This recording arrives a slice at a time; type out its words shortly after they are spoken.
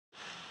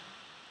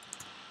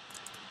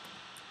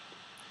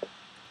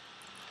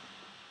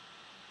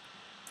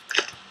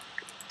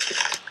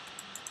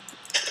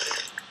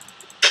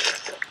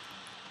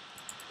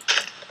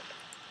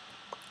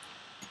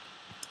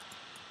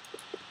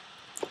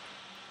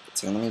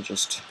So let me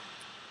just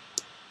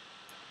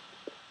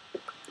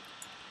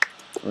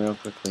real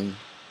quickly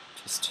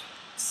just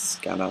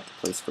scout out the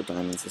place for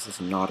diamonds. This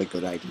is not a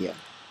good idea.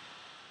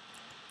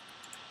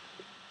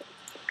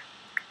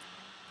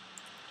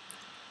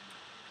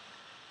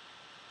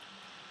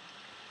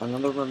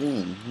 Another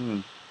ravine.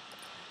 You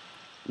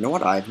know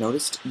what I've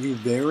noticed? You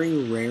very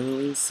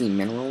rarely see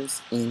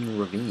minerals in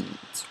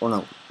ravines. Or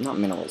no, not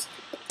minerals.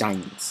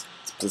 Diamonds,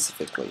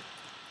 specifically.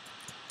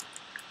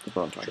 That's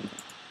what I'm talking about.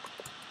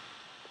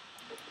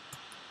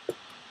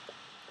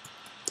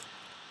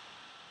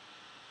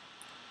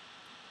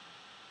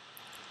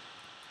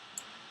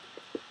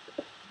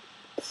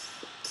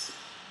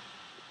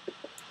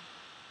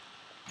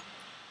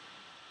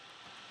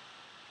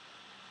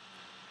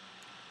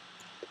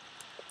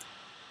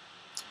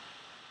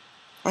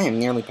 I am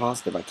nearly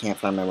positive I can't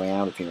find my way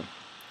out of here.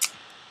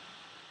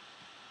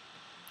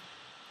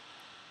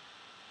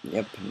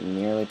 Yep,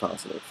 nearly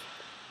positive.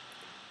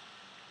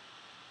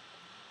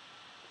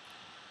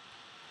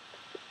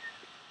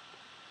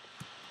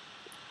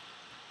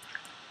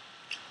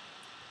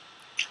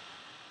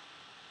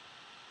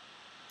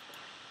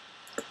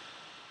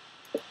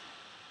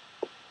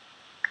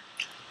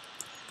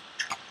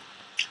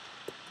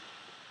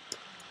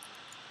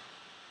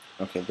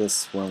 Okay,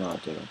 this will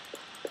not do.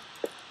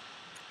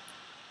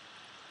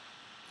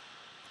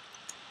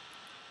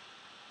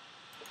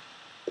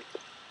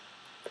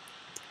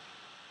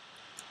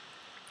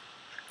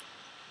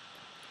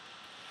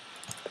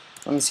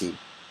 Let me see.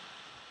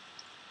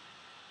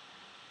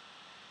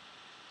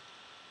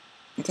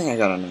 I think I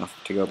got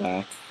enough to go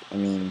back. I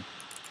mean,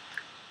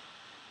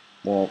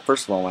 well,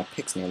 first of all, my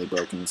pick's nearly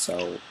broken,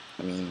 so,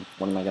 I mean,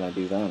 what am I gonna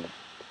do then?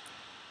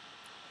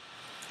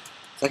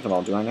 Second of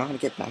all, do I know how to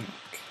get back?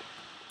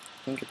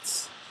 I think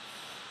it's...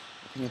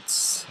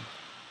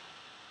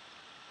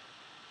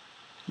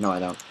 No, I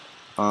don't.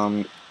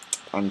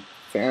 I'm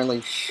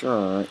fairly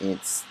sure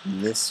it's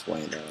this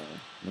way, though.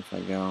 If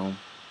I go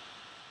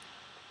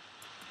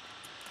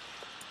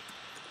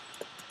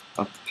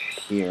up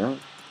here,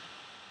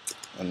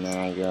 and then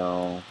I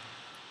go...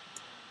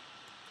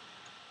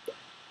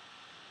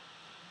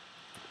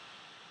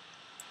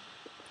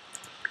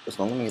 First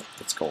of all, let me get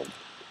this gold.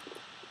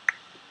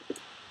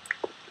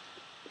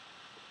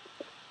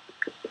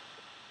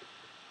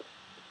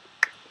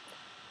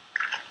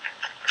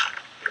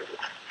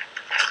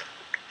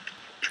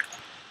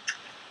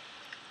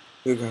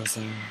 Who goes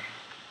there?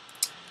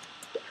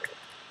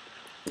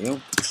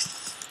 You?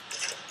 It's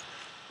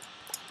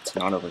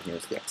not over here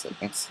is the exit.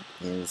 Exit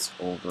is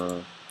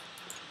over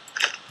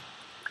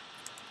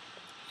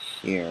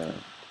here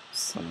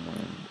somewhere.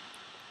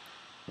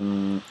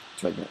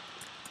 It's right here.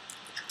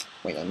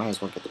 Wait, I might as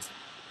well get this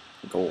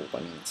gold. I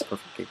mean, it's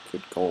perfectly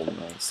good gold,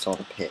 and I still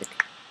have a pick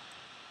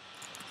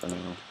for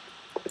now.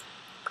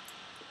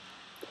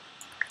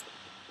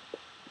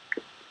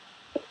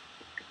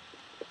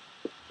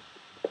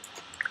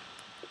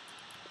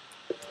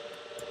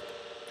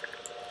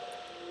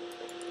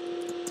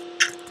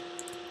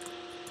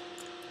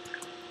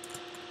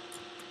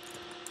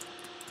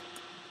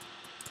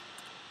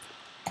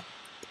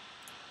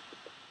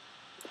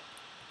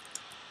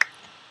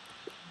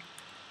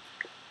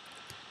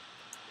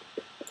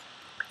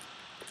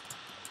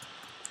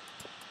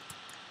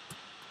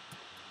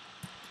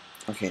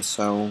 Okay,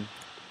 so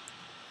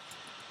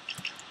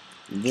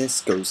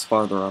this goes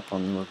farther up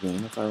on the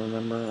ravine, if I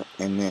remember,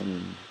 and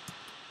then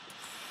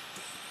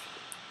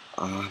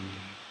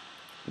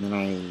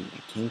I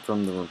came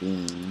from the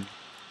ravine,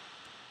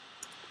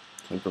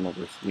 came from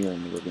over here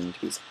in the ravine to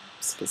be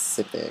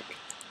specific,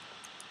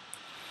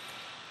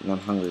 and I'm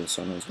hungry,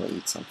 so I might as well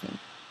eat something.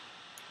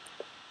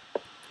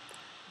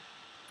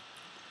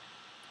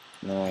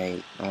 And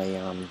then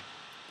I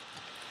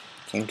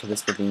came to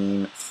this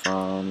ravine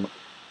from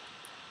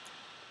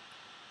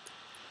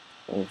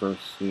over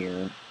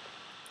here.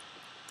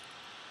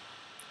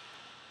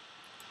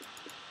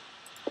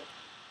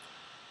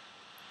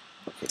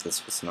 Okay,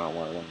 this was not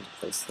where I wanted to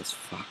place this.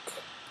 Fuck.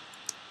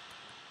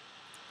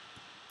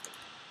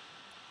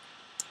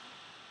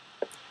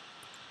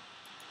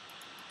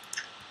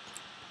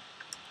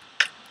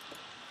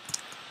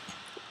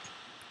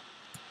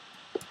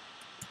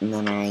 And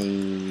then I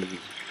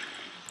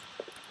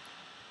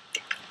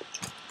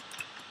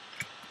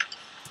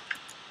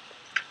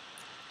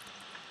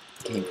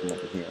came from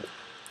over here.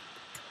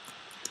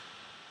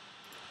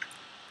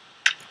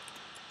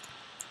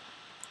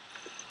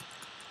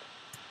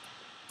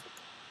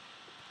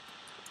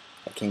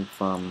 I came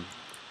from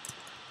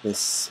this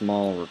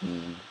small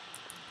ravine.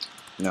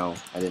 No,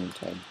 I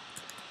didn't. I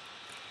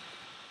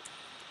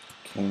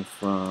came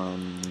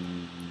from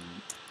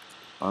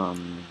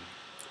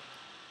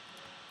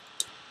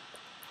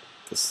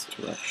this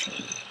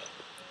direction,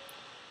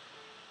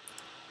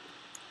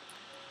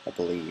 I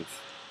believe.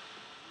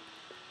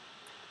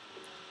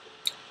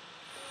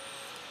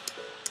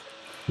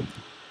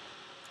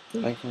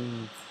 Did I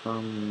come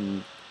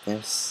from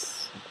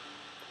this?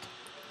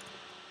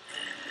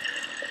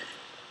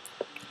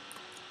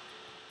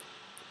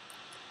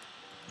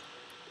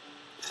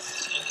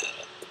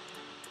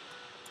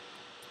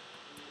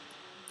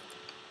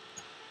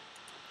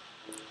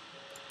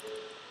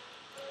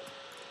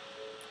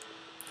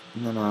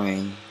 And then I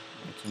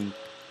came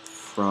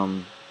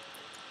from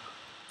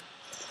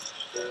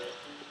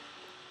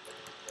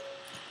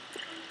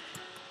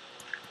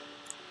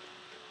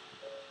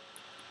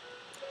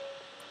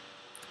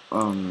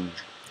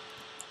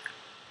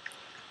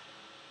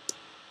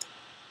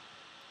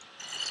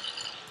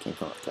came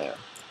from up there.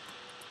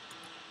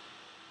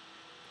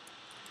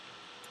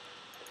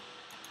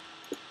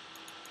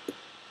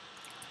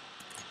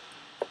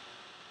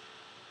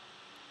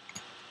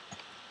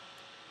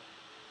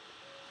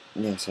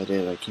 Yes, I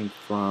did. I came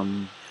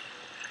from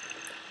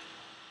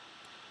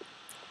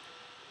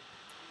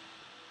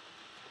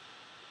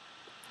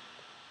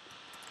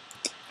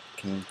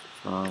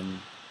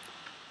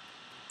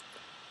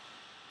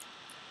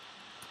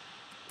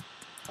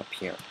up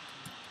here.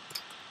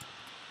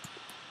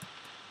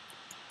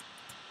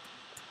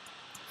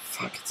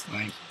 Fuck, it's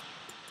light.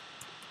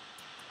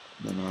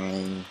 Then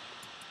I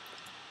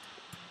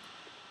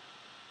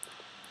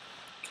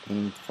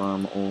came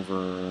from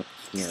over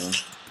here,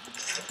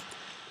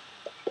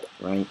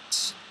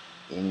 right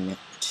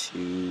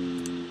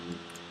into.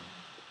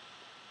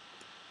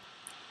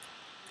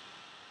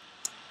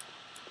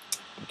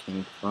 I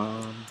came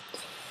from.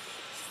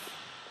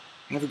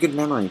 I have a good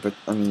memory, but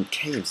I mean,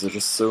 caves are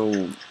just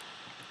so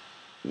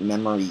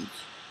memory.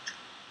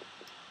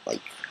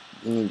 Like,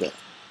 you need to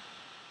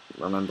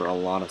remember a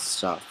lot of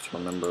stuff to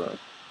remember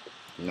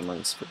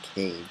memories for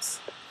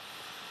caves.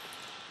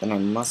 Then I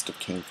must have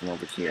came from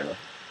over here,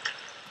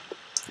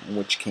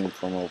 which came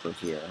from over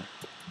here,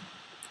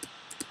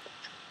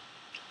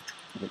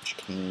 which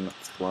came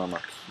from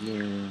up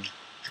here,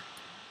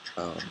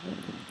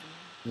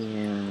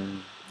 here,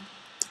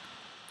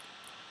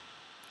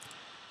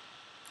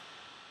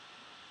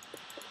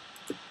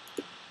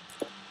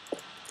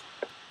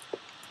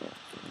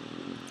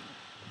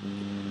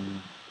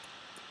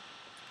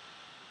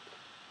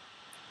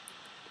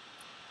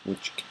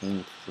 which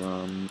came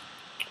from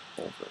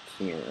over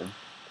here.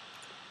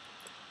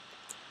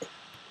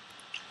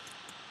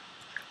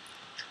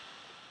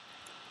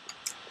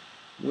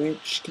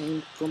 Which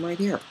came from right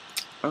here.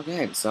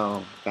 Okay,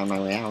 so found my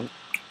way out.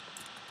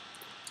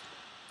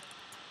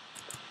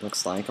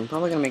 Looks like I'm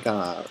probably gonna make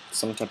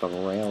some type of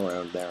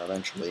railroad there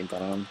eventually,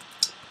 but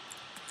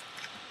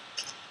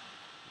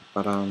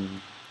whatever.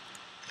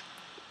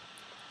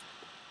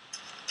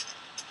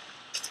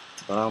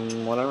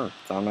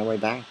 Found my way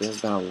back. This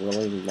has been a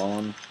really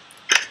long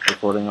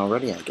recording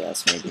already, I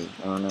guess, maybe.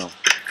 I don't know.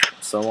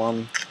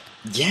 So,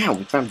 yeah,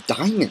 we found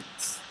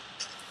diamonds!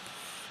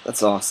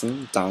 That's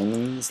awesome.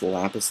 Diamonds,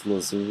 lapis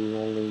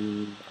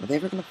lazuli. Are they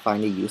ever gonna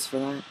find a use for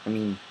that? I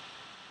mean,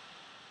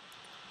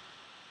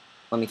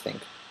 let me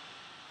think.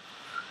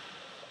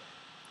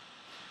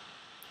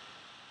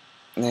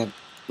 And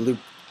blue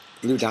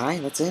dye?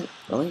 That's it?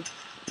 Really?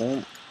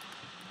 Oh,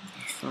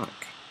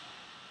 fuck.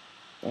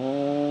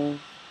 Oh,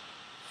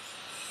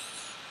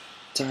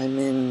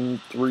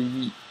 diamond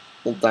 3.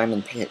 Well,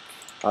 diamond pick,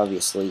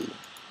 obviously.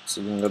 So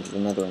we can go to the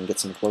nether and get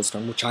some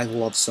glowstone, which I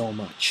love so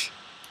much.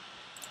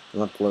 I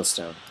love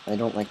glowstone. I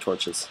don't like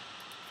torches.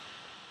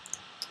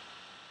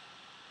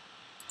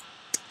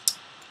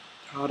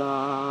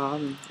 Ta-da!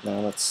 Now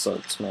let's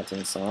start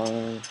smelting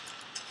some.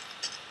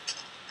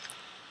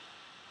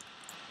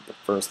 But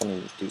first, let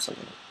me do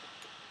something.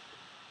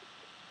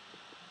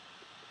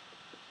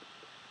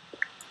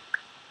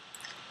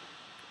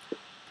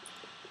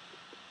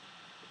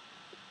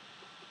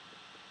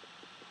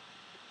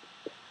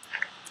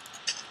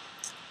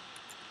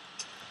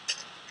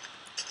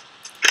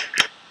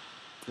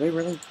 Did I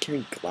really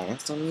carry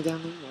glass on me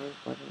down there?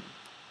 Why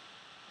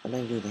did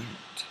I do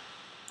that?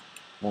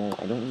 Well,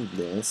 I don't need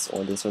this,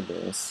 or this, or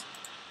this.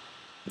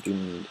 I do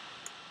need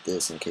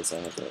this in case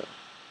I have the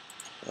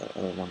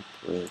other one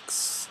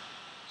breaks.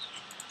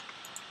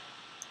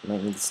 I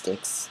might need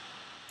sticks.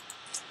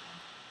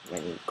 I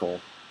might need coal.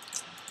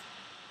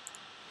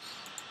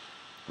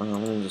 Let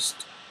me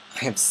just...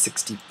 I have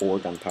 64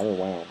 gunpowder,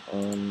 wow.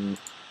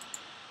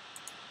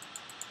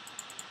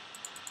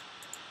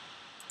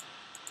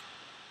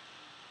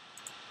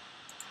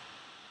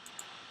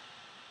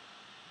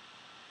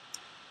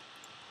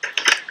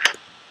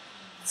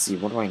 Let's see,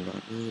 what do I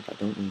not need? I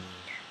don't need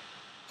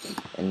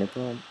ender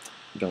pearl.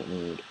 I don't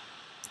need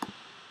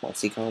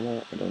mossy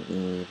cobble. I don't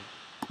need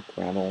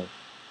gravel.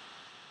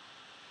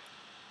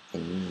 I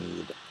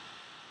need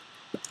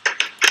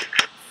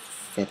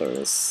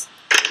feathers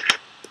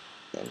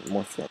and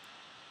more flint.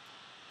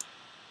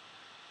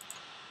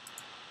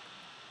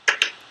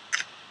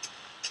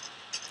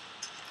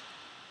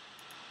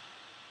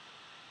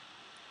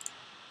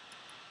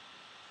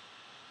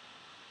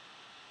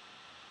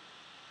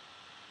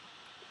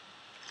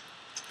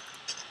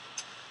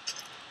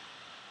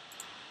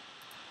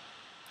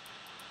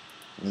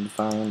 I need to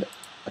find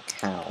a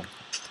cow.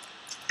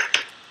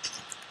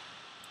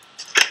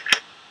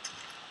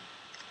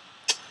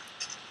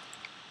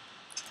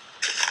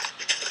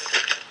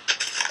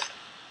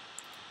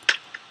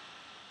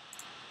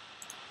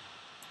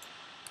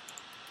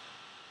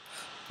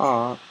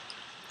 Aw,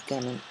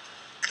 damn it.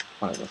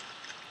 Whatever.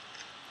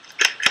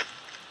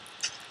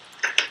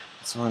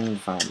 So I need to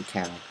find a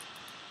cow.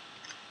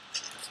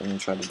 So I'm gonna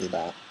try to do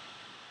that.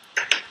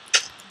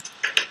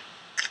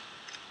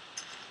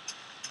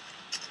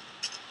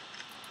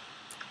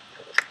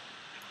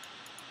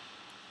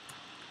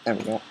 There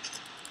we go.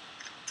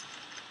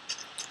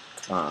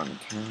 Come on,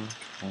 cow.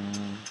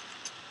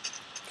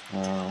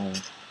 Let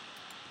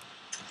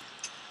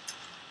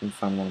me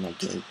find one of my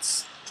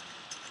gates.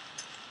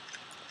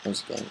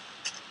 There's a gate.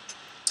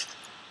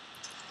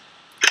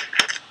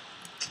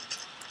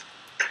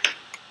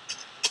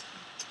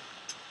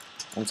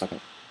 One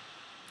second.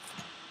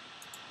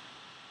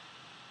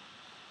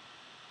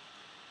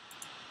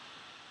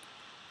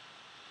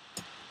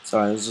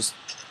 Sorry, I was just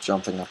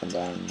jumping up and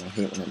down. I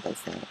hate when it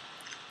does that.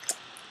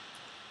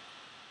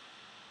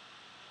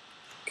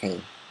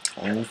 Okay,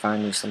 I need to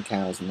find some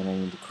cows, and then I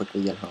need to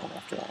quickly get home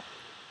after that.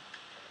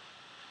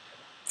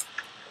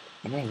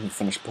 I might even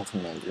finish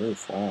building my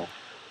roof. Wow.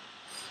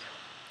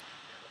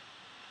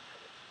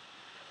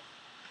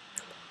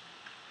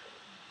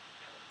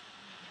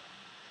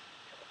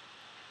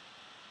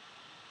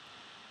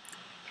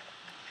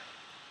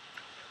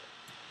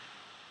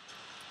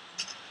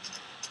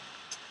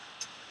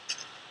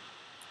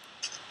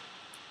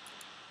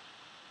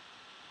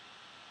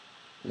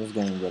 This is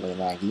getting really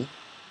laggy.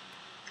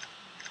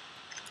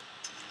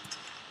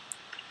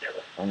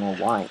 I don't know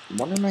why.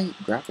 What are my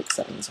graphic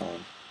settings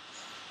on?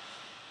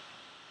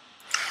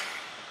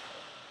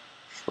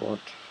 Short,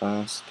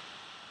 fast,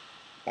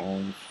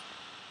 balance.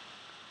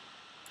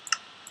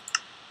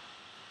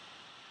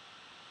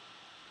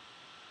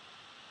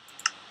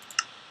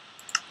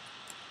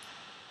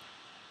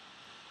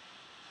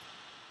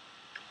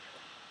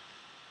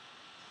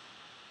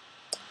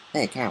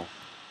 Hey, cow.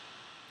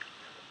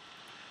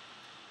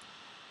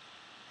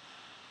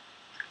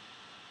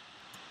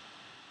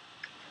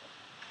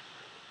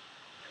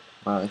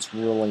 Wow, it's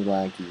really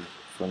laggy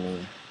for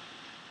me.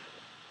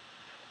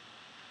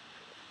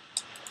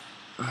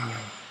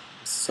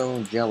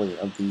 So jelly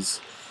of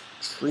these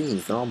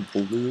trees. They're all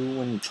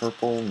blue and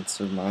purple, and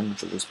so mine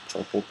are just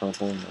purple.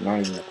 They're not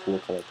even a cool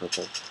color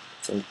purple.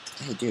 So,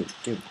 hey,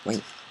 dude,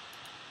 wait.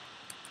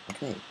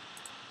 Okay.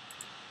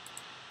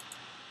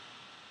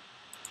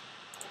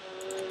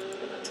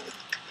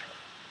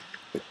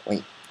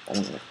 Wait. I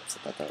don't know if I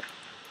said that there.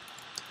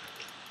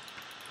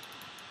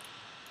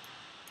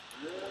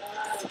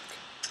 Fuck.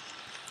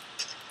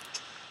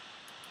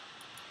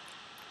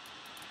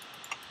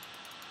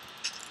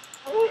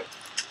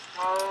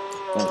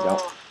 There we go.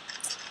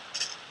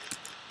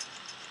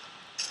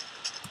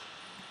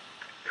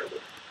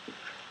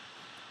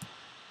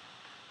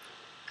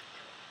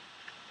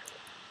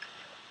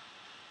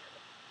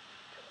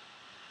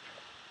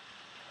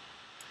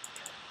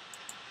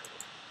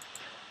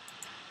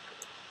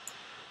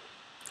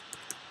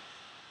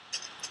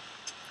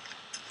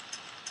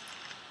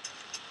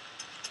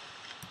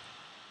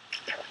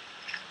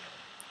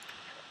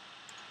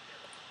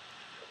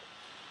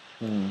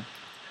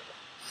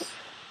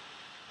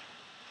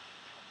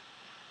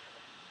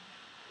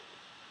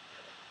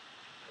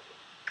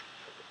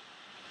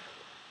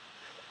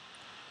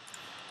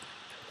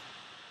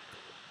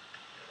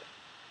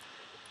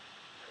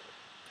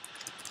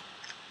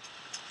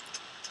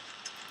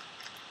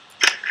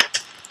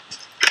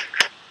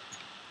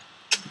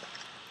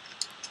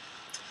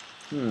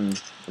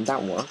 Did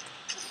that work?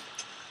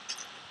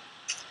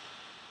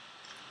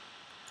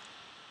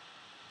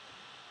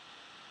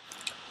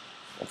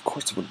 Of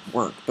course it would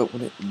work, but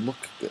would it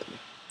look good?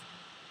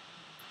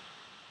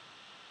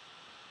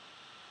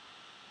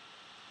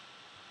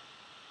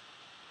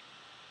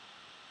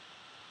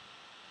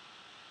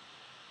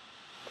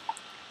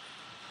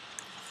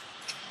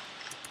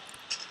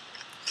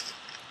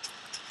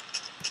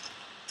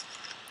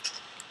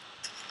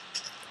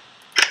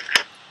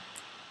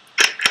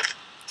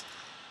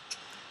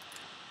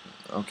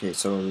 Okay,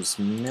 so it was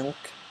milk,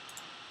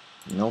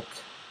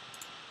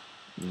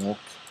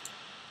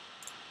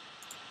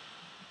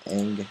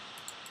 egg,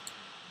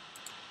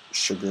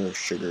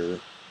 sugar,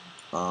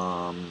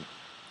 um,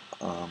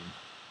 um,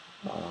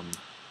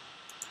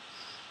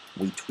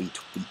 wheat,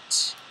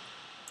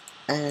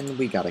 and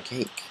we got a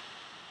cake.